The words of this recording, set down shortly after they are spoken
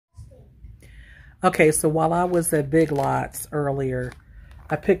Okay, so while I was at Big Lots earlier,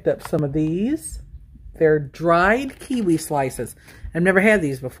 I picked up some of these. They're dried kiwi slices. I've never had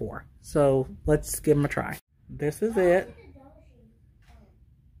these before, so let's give them a try. This is it.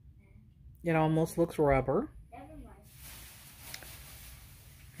 It almost looks rubber.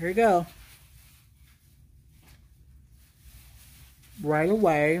 Here you go. Right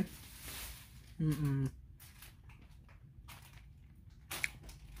away.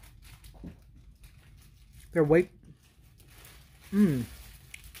 They're way...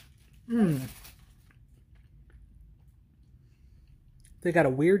 They got a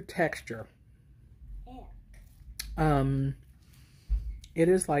weird texture. It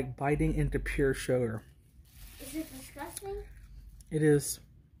is like biting into pure sugar. Is it disgusting? It is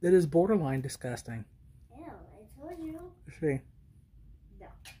borderline disgusting. Ew, I told you. See? No.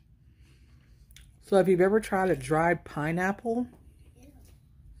 So if you've ever tried a dried pineapple,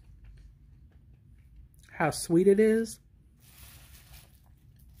 how sweet it is,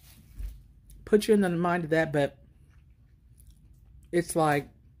 put you in the mind of that, but it's like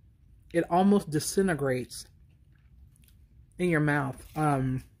it almost disintegrates in your mouth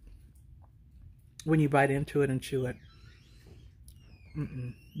when you bite into it and chew it.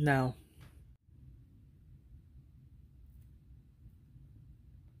 No.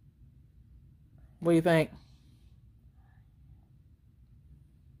 What do you think?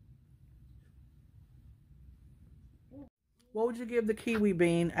 What would you give the kiwi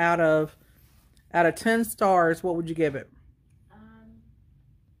bean out of 10 stars? What would you give it?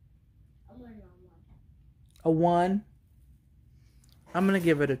 A 1? I'm going to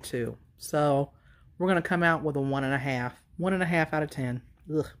give it a 2. So we're going to come out with a 1.5. 1.5 out of 10.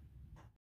 Ugh.